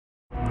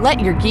Let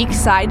your geek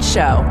side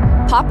show.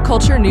 Pop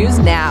culture news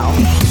now.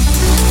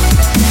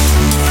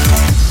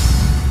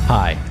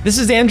 Hi, this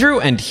is Andrew,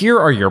 and here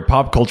are your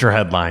pop culture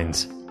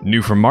headlines.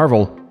 New from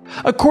Marvel.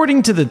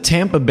 According to the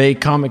Tampa Bay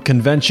Comic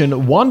Convention,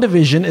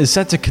 WandaVision is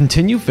set to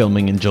continue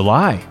filming in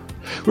July.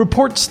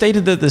 Reports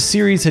stated that the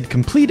series had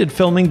completed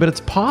filming, but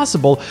it's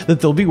possible that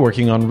they'll be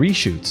working on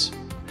reshoots.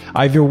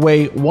 Either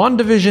way,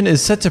 WandaVision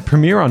is set to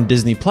premiere on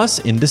Disney Plus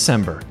in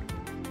December.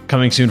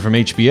 Coming soon from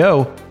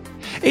HBO.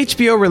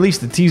 HBO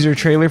released a teaser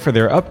trailer for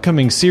their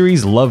upcoming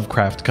series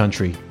Lovecraft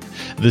Country.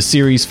 The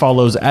series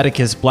follows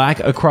Atticus Black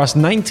across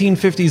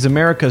 1950s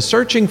America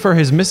searching for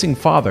his missing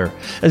father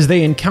as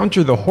they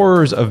encounter the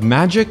horrors of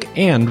magic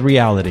and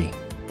reality.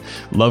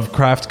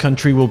 Lovecraft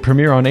Country will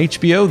premiere on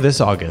HBO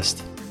this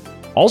August.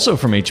 Also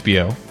from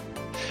HBO,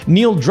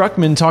 Neil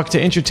Druckmann talked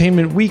to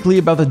Entertainment Weekly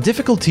about the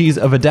difficulties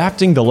of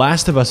adapting The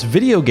Last of Us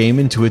video game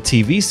into a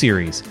TV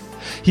series.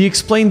 He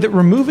explained that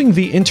removing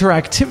the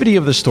interactivity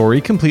of the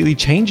story completely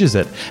changes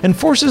it and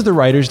forces the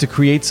writers to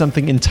create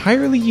something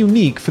entirely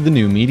unique for the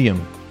new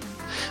medium.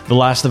 The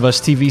Last of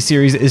Us TV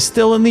series is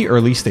still in the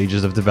early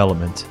stages of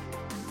development.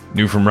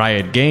 New from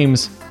Riot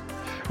Games.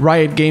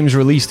 Riot Games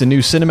released a new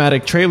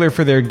cinematic trailer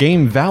for their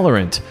game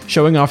Valorant,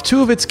 showing off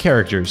two of its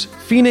characters,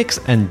 Phoenix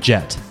and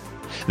Jet.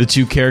 The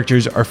two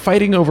characters are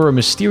fighting over a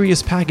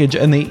mysterious package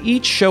and they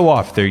each show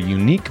off their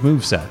unique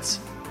movesets.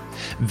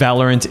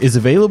 Valorant is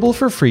available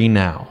for free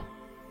now.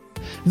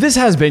 This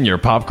has been your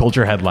Pop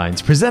Culture Headlines,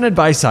 presented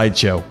by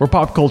Sideshow, where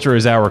pop culture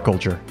is our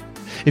culture.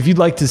 If you'd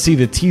like to see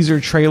the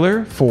teaser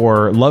trailer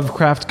for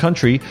Lovecraft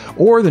Country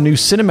or the new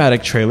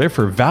cinematic trailer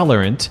for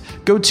Valorant,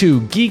 go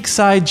to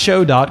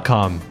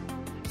geeksideshow.com.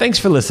 Thanks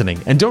for listening,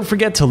 and don't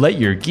forget to let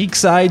your geek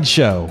side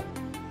show.